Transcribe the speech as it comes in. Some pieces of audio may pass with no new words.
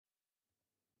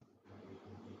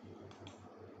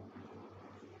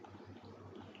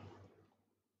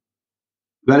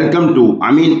Welcome to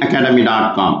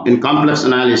aminacademy.com. In complex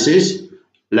analysis,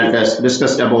 let us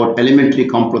discuss about elementary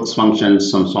complex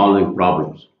functions and solving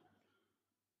problems.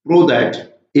 Prove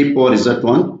that e power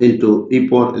z1 into e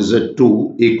power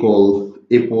z2 equal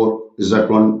e power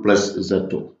z1 plus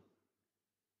z2.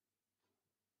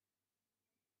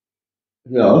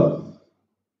 Here,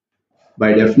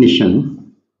 by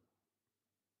definition,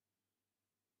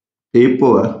 e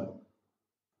power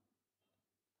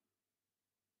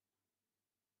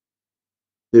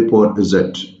z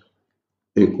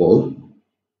equal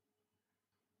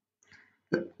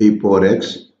e power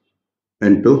x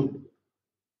into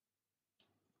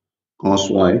cos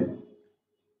y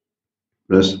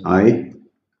plus I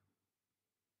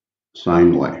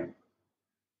sin y,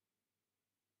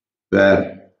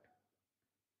 where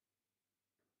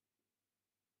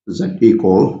z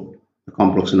equal a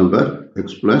complex number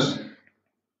x plus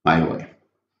iy.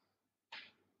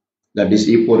 That is,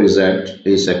 e power z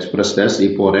is expressed as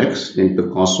e power x into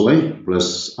cos y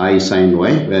plus I sin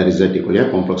y, where z equal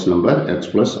a complex number x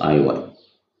plus iy.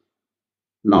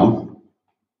 Now,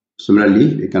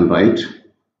 similarly, we can write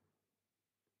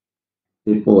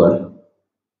e power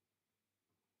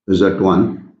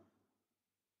z1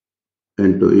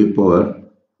 into e power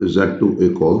z2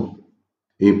 equal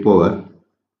e power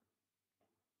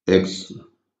x1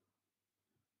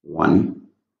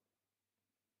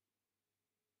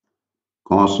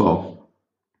 cos of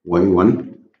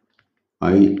y1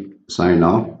 I sin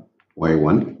of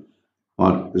y1,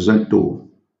 or z2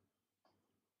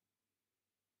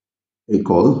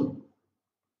 equal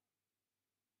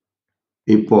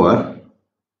e power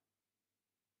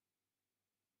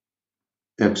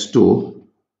x2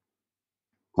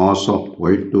 cos of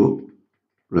y2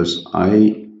 plus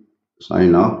I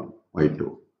sin of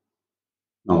y2.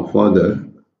 Now further,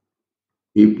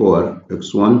 e power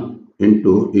x1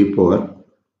 into e power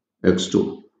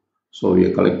x2. So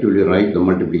we collectively write the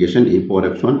multiplication e power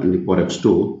x1 and e power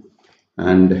x2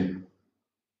 and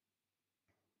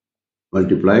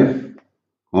multiply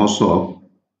cos of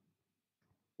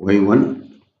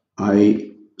y1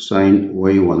 I sin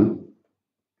y1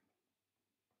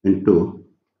 into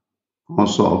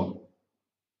cos of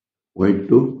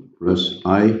y2 plus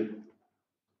I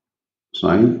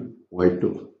sin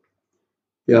y2.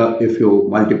 Here, if you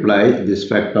multiply these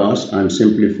factors and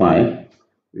simplify,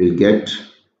 we'll get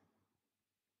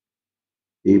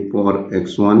e power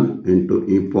x1 into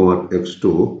e power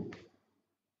x2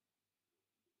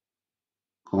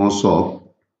 cos of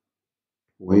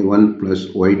y1 plus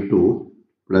y2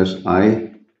 plus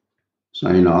I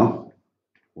sin of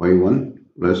y1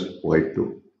 plus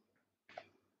y2.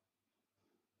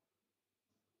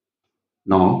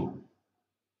 Now,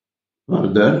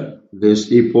 further,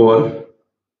 this e power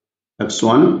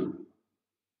x1,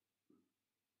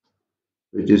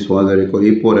 which is further equal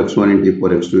e power x1 into e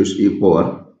power x2, is e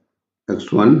power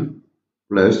x1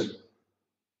 plus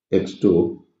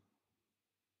x2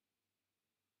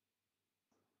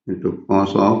 into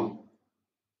cos of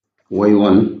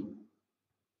y1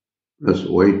 plus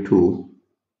y2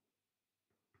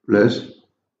 plus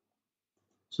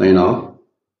sin of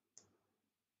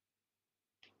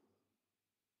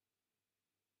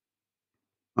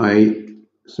I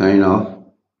sin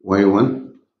of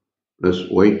y1 plus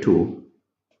y2,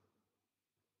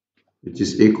 which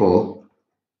is equal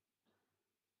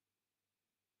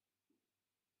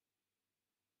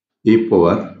e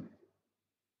power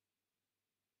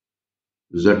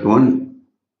z1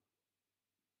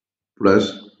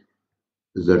 plus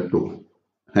z2,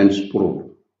 hence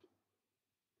proved.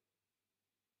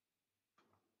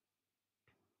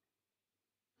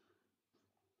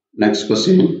 Next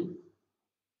question,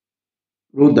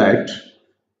 prove that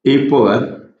e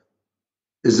power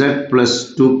z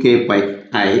plus 2k pi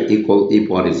I equal e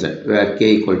power z, where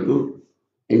k equal to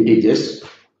integers,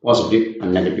 positive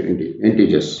and negative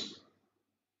integers.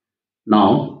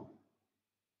 Now,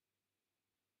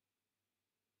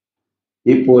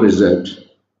 e power z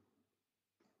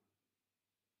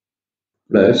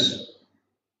plus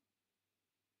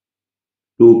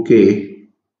 2k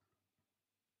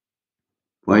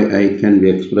pi I can be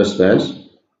expressed as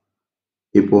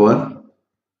e power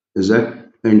z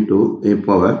into e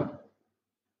power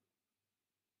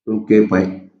 2k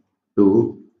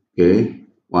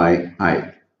pi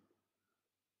I.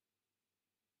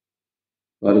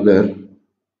 Further,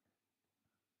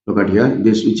 look at here,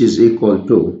 this which is equal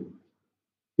to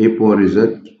e power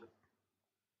z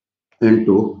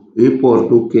into e power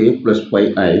 2k plus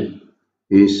pi I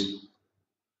is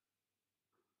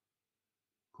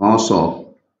cos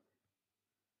of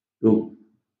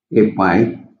 2k pi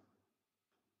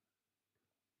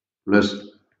plus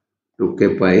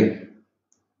 2k pi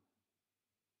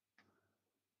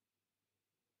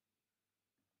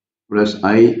plus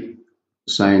I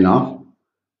sine of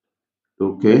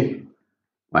 2k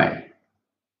pi,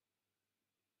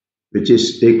 which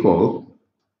is equal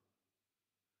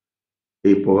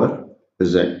e power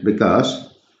z,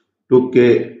 because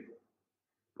 2k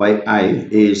pi I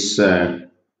is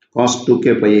cos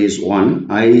 2k pi is 1,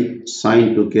 I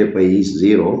sine 2k pi is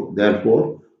 0,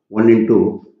 therefore 1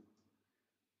 into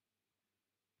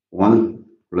 1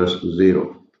 plus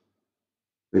 0,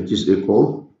 which is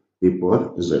equal e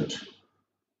power z.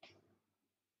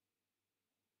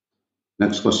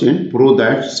 Next question, prove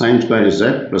that sine square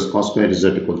z plus cos square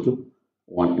z equal to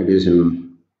 1. It is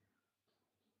in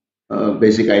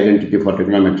basic identity for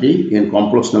trigonometry. In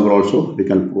complex number also we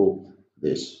can prove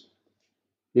this.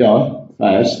 Here,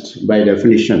 first, by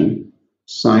definition,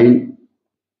 sine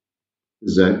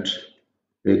z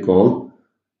equal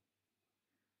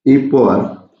e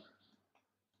power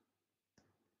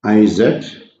iz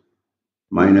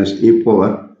minus e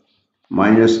power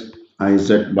minus iz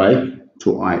by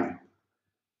 2I,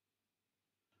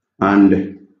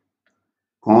 and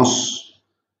cos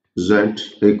z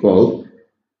equal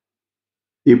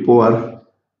e power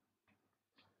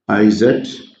iz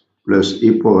plus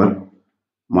e power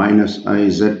minus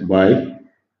iz by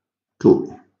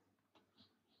 2.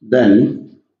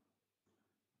 Then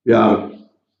we are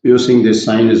using this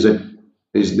sine z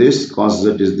is this, cos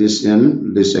z is this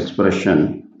in this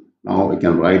expression. Now we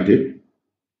can write it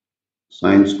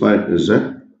sine square z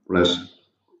plus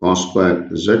cos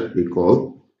square z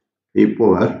equal e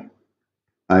power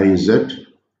iz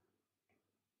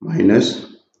minus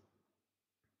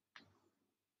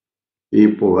e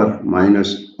power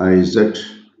minus iz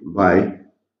by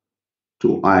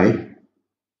 2I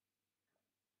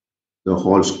the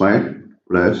whole square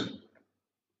plus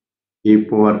e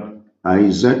power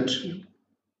iz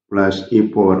plus e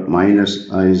power minus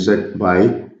iz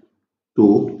by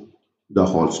 2 the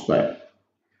whole square.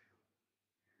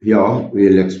 Here we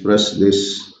will express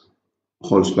this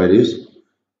whole square is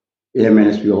a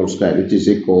minus b whole square, which is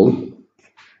equal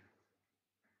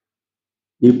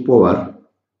e power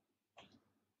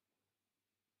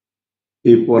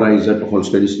iz whole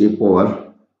square is e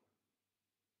power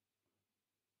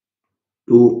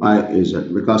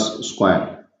 2iz because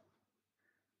square.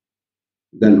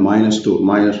 Then minus 2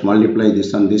 minus multiply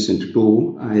this and this into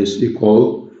 2 is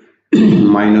equal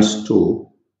minus 2,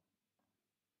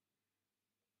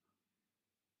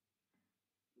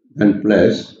 then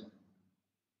plus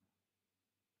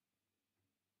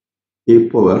e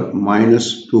power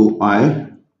minus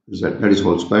 2I z, that is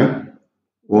whole square,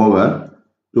 over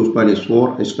 2 square is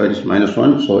 4, a square is minus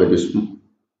 1, so it is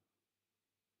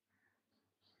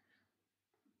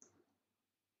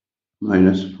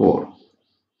minus 4.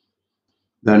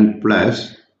 Then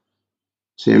plus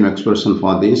same expression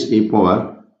for this e power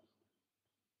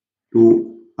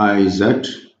 2iz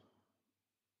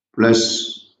plus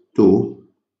 2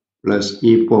 plus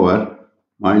e power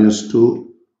minus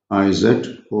 2iz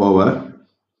over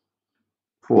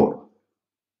 4.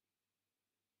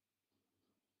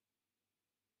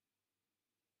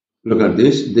 Look at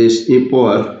this e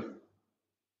power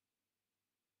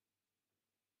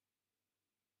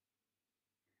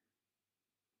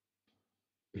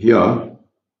here,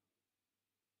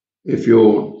 if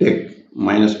you take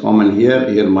minus common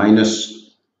here minus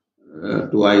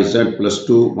 2iz plus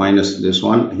 2 minus this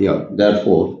one here,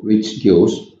 therefore which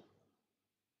gives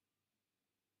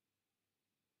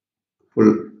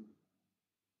full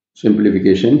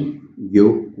simplification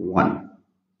give 1.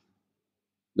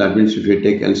 That means if you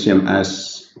take LCM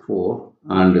as 4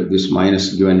 and this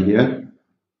minus given here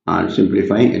and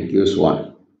simplifying, it gives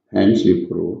 1. Hence we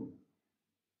prove.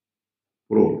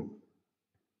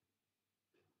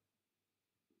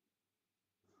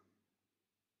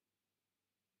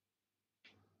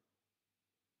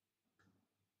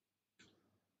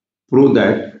 Prove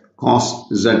that cos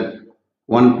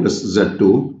z1 plus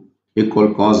z2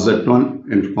 equal cos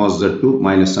z1 and cos z2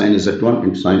 minus sin z1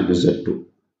 and sin z2.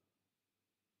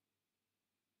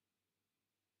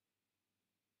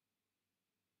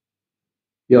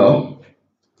 Here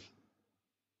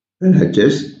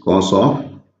LHS cos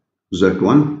of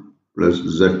z1 plus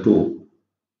z2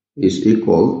 is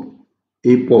equal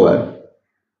e power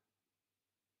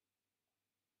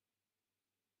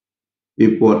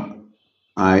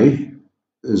I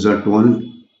z1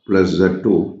 plus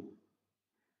z2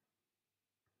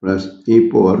 plus e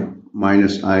power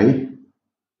minus I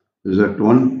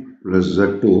z1 plus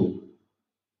z2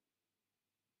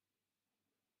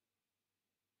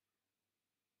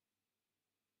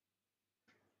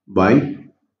 by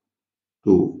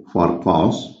 2 for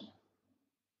cos,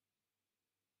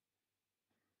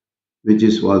 which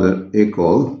is further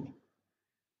equal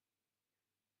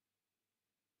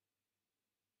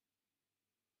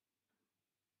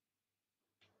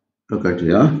look at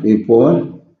here, e power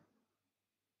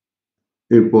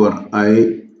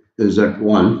I is at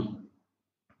 1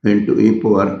 into e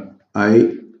power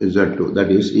I is at 2.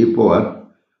 That is e power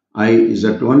I is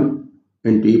at 1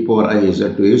 into e power I is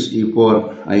at 2 is e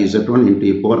power I is at 1 into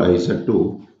e power I is at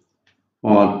 2,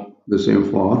 or the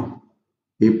same for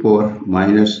e power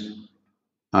minus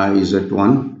I is at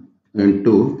 1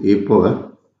 into e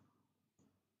power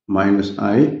minus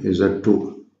I is at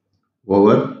 2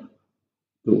 over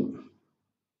 2,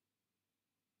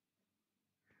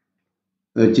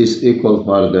 which is equal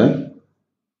for the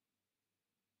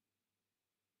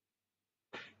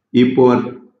e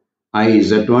power I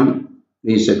is at 1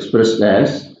 is expressed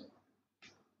as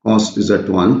cos is at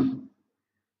 1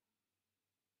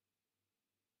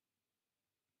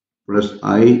 plus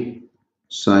I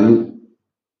sin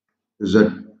is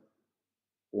at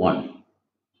 1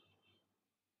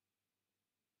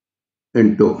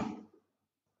 into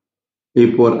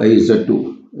e power I is at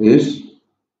 2 is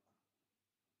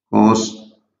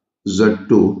cos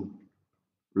z2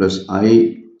 plus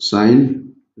I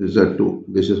sin z2.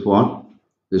 This is what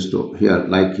this 2 here,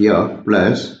 like here,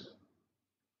 plus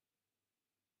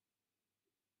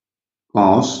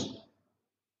cos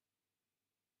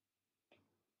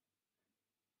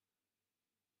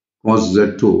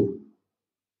z2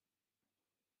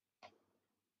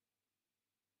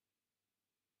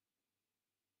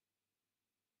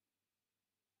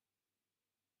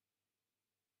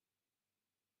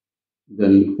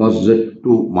 then cos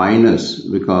z2 minus,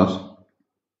 because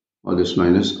for this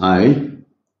minus I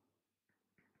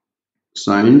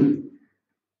sin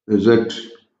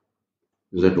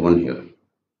z1 here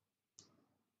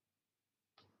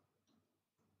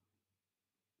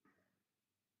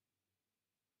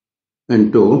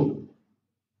into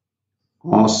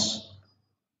cos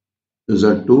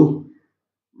z2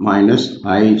 minus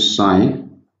I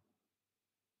sin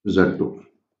z2.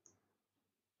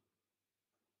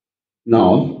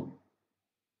 Now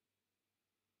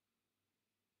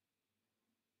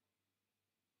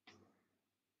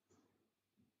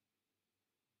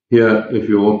here, if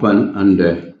you open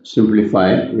and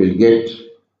simplify, we'll get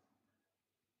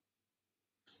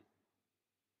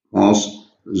cos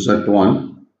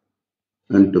z1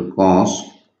 into cos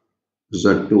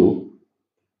z2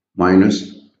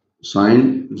 minus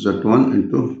sin z1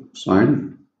 into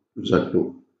sin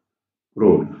z2.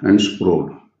 Proved, hence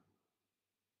proved.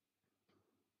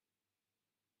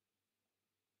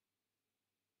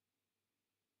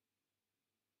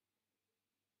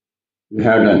 We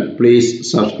have done.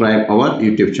 Please subscribe our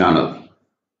YouTube channel.